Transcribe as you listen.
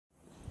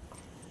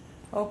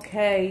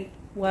Okay,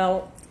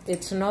 well,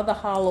 it's another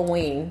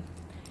Halloween,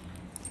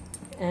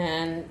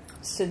 and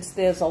since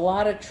there's a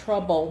lot of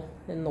trouble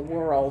in the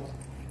world,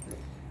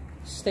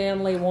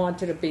 Stanley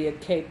wanted to be a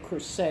Cape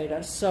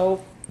Crusader.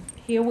 So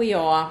here we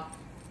are,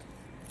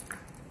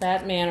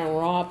 Batman and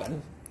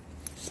Robin.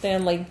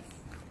 Stanley,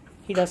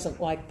 he doesn't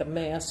like the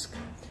mask.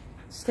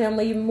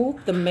 Stanley, you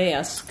moved the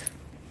mask.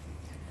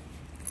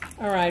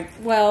 All right,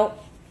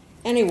 well,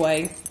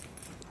 anyway,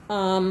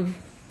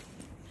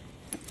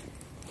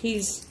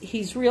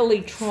 he's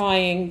really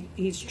trying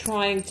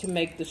to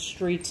make the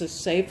streets a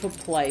safer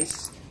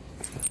place.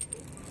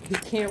 He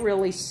can't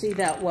really see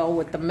that well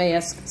with the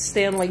mask.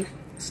 Stanley,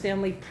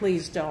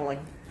 please, darling.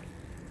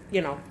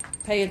 You know,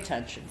 pay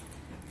attention.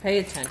 Pay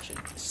attention.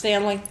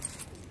 Stanley,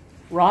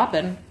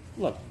 Robin,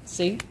 look,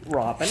 see,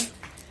 Robin.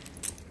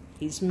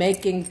 He's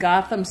making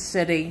Gotham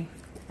City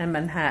and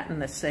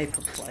Manhattan a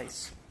safer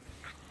place.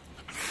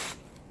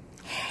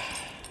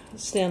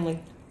 Stanley,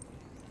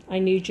 I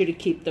need you to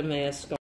keep the mask on.